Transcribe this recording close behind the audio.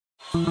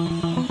Well,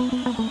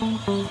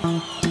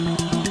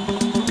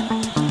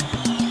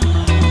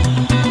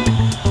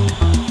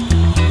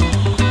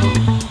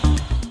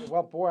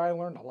 boy, I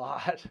learned a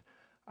lot.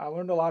 I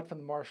learned a lot from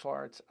the martial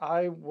arts.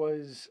 I'm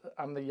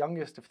the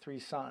youngest of three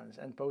sons,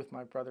 and both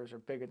my brothers are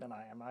bigger than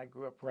I am. I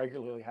grew up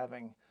regularly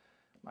having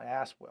my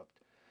ass whipped.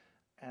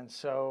 And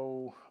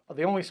so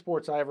the only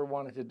sports I ever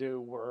wanted to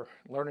do were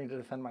learning to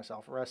defend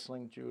myself: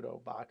 wrestling, judo,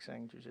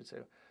 boxing,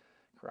 jiu-jitsu,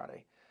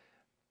 karate.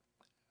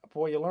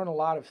 Boy, you learn a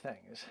lot of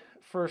things.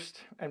 First,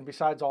 and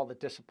besides all the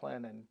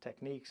discipline and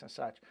techniques and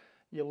such,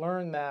 you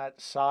learn that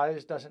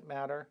size doesn't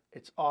matter.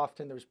 It's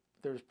often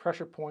there's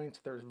pressure points,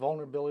 there's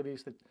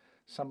vulnerabilities that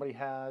somebody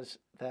has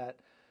that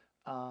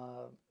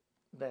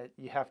that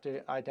you have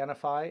to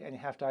identify, and you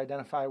have to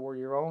identify where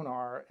your own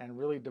are and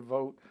really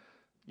devote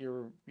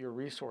your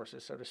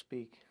resources, so to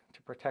speak,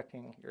 to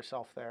protecting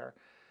yourself there.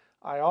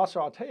 I'll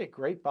tell you a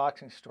great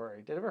boxing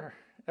story. Did you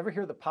ever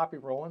hear the Poppy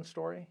Rowland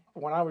story?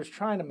 When I was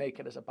trying to make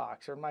it as a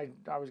boxer,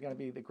 I was going to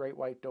be the great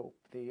white dope.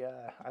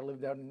 I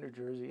lived out in New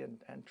Jersey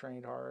and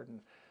trained hard,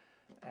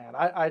 and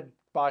I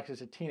boxed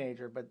as a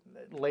teenager, but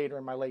later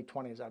in my late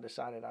 20s, I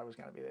decided I was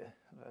going to be the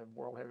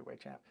world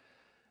heavyweight champ,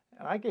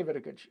 and I gave it a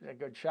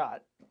good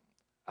shot.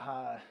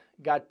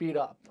 Got beat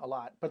up a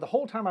lot, but the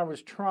whole time I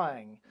was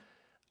trying,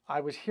 I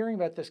was hearing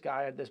about this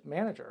guy, this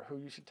manager, who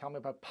used to tell me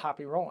about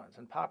Poppy Rowlands.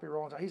 And Poppy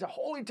Rowlands, he's a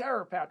holy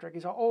terror, Patrick.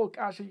 Oh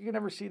gosh, you can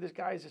never see this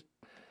guy. He's this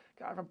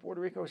guy from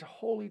Puerto Rico. He's a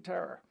holy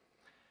terror.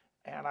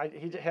 And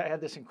he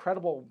had this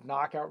incredible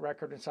knockout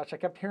record and such. I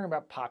kept hearing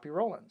about Poppy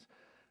Rowlands.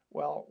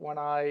 Well, when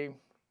I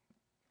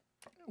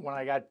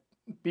got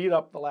beat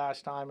up the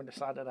last time and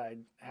decided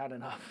I'd had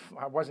enough,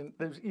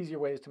 there was easier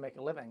ways to make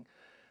a living.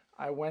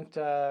 I was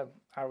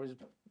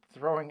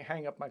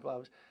hanging up my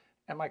gloves.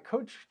 And my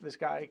coach, this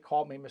guy,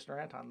 called me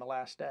Mr. Anton the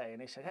last day, and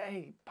he said,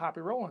 "Hey,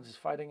 Poppy Rowlands is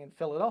fighting in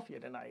Philadelphia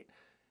tonight.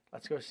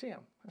 Let's go see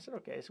him." I said,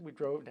 "Okay." So we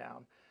drove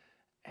down,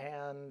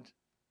 and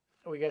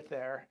we get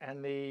there,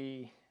 and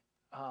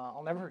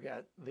I'll never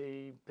forget,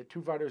 the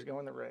two fighters go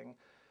in the ring,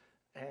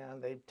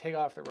 and they take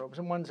off their robes,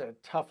 and one's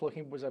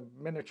was a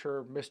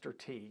miniature Mr.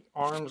 T,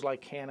 arms like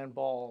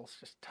cannonballs,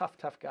 just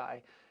tough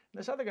guy. And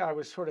this other guy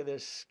was sort of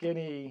this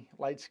skinny,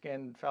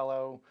 light-skinned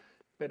fellow,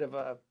 bit of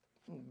a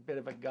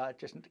gut,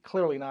 just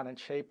clearly not in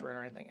shape or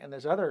anything. And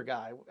this other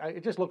guy,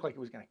 it just looked like he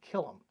was going to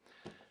kill him.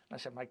 And I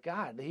said, "My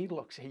God,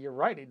 you're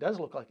right, he does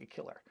look like a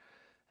killer."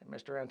 And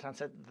Mr. Anton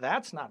said,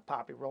 "That's not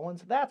Poppy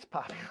Rowlands, that's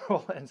Poppy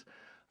Rowlands."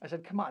 I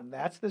said, "Come on,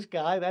 that's this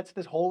guy, that's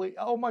this holy,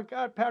 oh my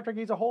God, Patrick,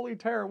 he's a holy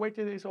terror, wait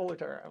till he's a holy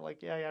terror." I'm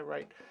like, yeah,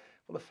 right.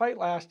 Well, the fight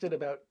lasted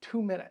about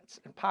 2 minutes,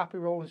 and Poppy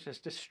Rowlands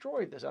just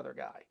destroyed this other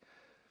guy.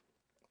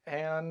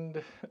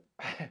 And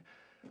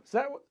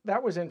so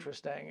that was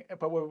interesting,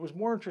 but what was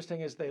more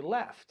interesting is they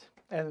left,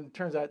 and it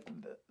turns out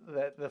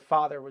that the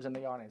father was in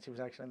the audience. He was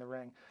actually in the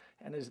ring,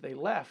 and as they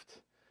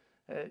left,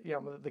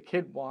 the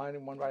kid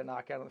won by a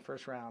knockout in the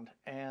first round.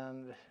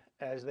 And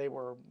as they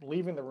were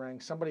leaving the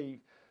ring,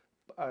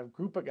 a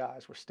group of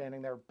guys were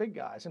standing there, big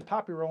guys, and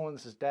Poppy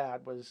Rowlands'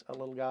 dad was a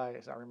little guy,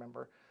 as I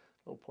remember,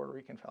 a little Puerto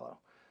Rican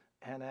fellow.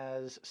 And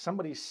as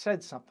somebody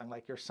said something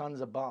like, "Your son's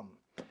a bum,"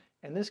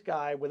 and this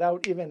guy,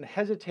 without even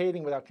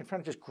hesitating, without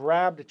confronting, just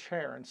grabbed a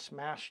chair and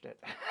smashed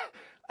it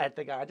at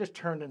the guy. I just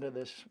turned into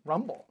this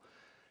rumble.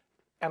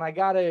 And I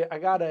got a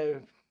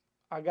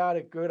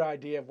good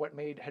idea of what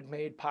had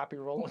made Poppy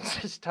Rowlands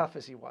as tough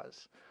as he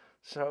was.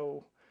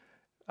 So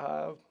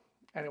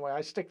anyway,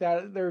 I stick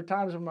that. There are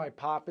times when my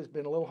pop has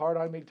been a little hard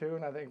on me too,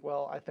 and I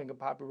think of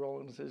Poppy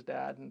Rowlands as his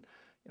dad, and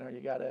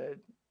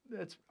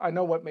I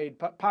know what made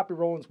Poppy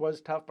Rowlands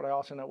was tough, but I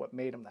also know what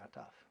made him that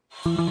tough.